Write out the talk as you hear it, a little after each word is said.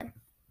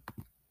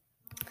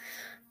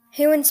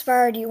Who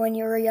inspired you when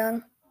you were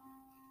young?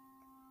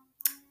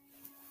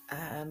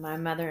 My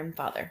mother and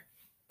father.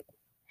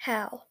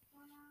 How?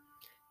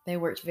 They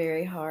worked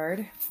very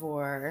hard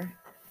for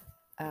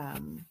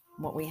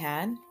what we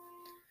had,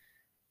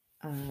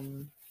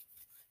 um,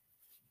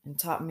 and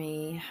taught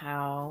me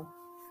how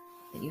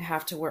that you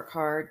have to work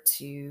hard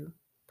to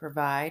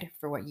provide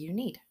for what you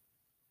need.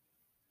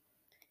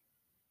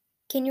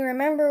 Can you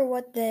remember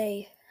what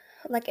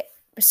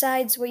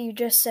besides what you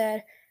just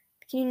said,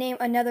 can you name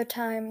another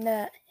time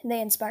that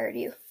they inspired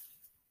you?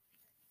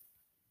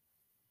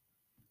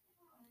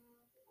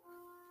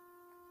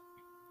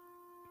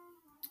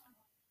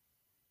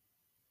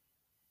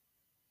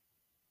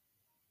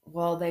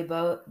 Well,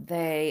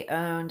 they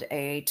owned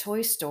a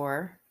toy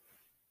store,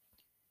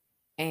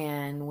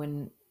 and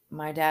when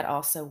my dad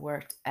also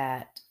worked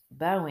at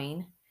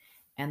Boeing,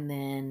 and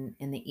then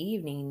in the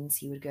evenings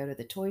he would go to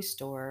the toy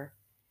store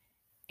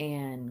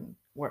and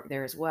work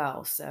there as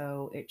well.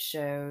 So it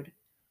showed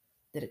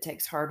that it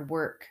takes hard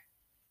work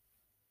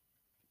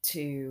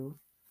to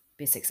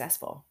be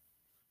successful.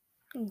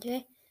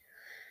 Okay.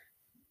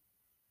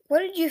 What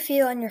did you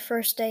feel on your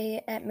first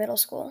day at middle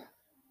school?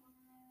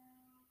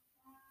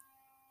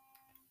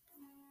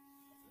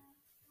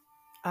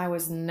 I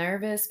was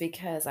nervous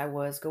because I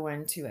was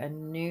going to a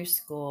new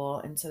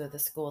school instead of the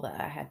school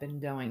that I had been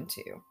going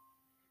to.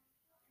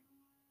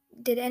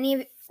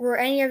 Were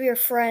any of your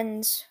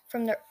friends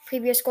from the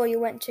previous school you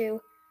went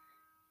to,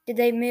 did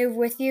they move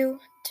with you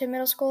to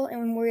middle school,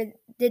 and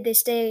did they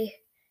stay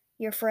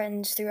your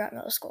friends throughout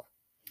middle school?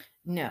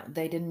 No,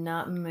 they did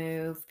not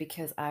move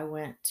because I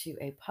went to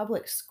a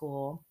public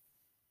school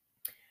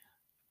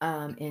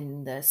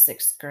in the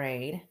sixth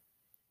grade,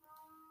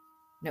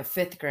 no,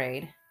 fifth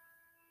grade,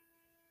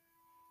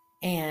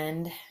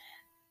 and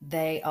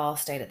they all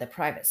stayed at the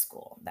private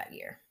school that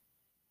year.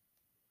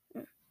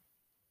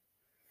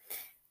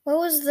 What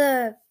was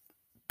the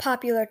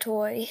popular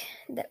toy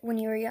that when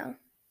you were young?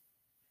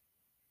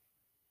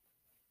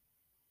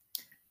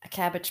 A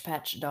Cabbage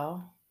Patch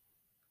doll.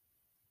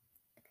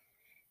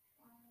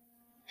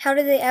 How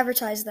did they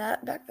advertise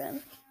that back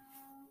then?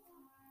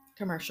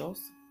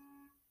 Commercials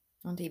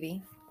on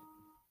TV.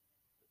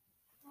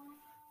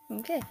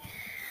 Okay.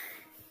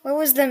 What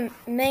was the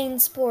main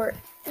sport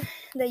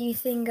that you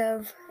think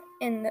of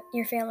in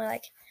your family?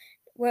 Like,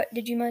 what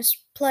did you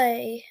most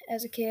play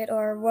as a kid,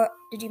 or what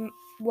did you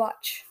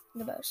watch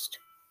the most?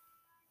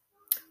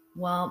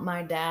 Well,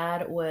 my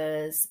dad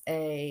was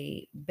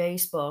a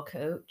baseball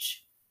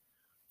coach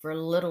for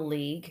Little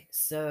League.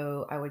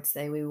 So I would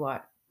say we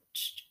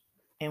watched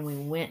and we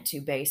went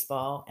to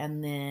baseball.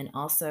 And then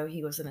also,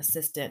 he was an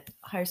assistant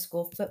high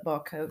school football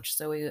coach.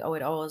 So I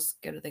would always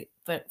go to the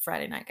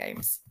Friday night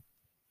games.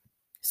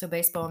 So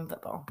baseball and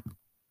football.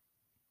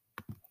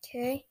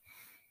 Okay.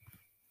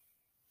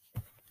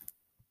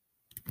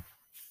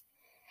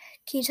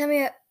 Can you tell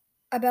me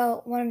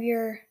about one of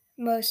your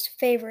most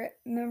favorite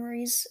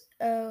memories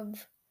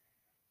of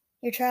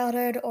your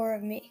childhood or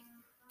of me?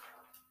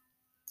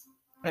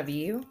 Of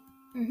you?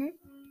 Mm-hmm.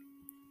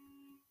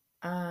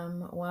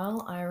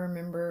 Well, I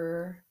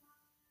remember,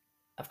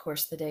 of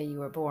course, the day you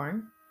were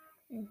born.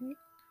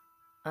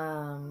 Mm-hmm.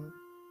 Um,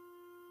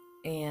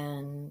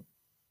 and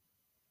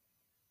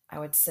I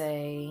would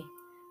say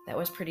that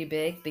was pretty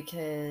big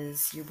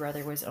because your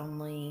brother was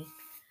only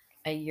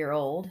a year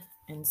old.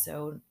 And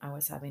so I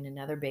was having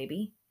another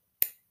baby.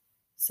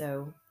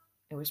 So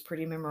it was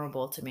pretty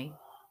memorable to me.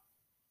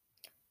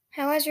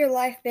 How has your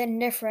life been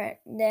different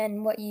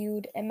than what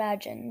you'd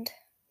imagined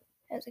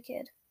as a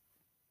kid?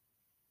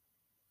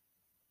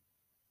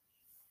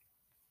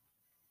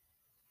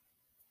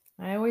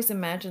 I always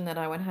imagined that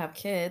I would have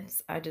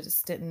kids. I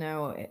just didn't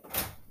know it.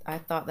 I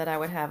thought that I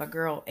would have a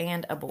girl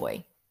and a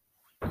boy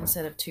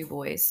instead of two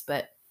boys,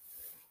 but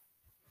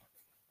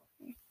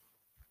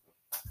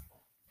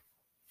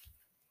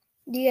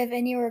Do you have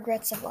any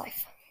regrets of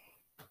life?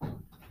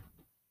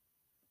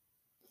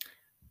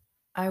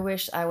 I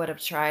wish I would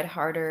have tried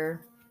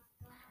harder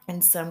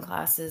in some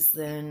classes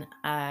than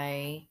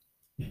I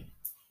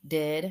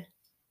did.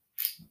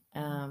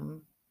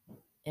 Um,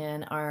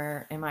 in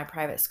my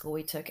private school,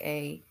 we took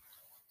a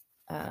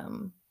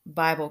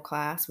Bible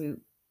class.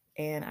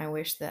 And I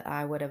wish that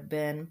I would have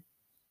been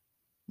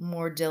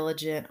more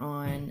diligent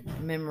on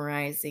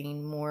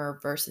memorizing more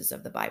verses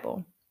of the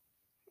Bible.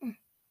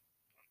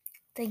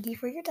 Thank you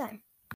for your time.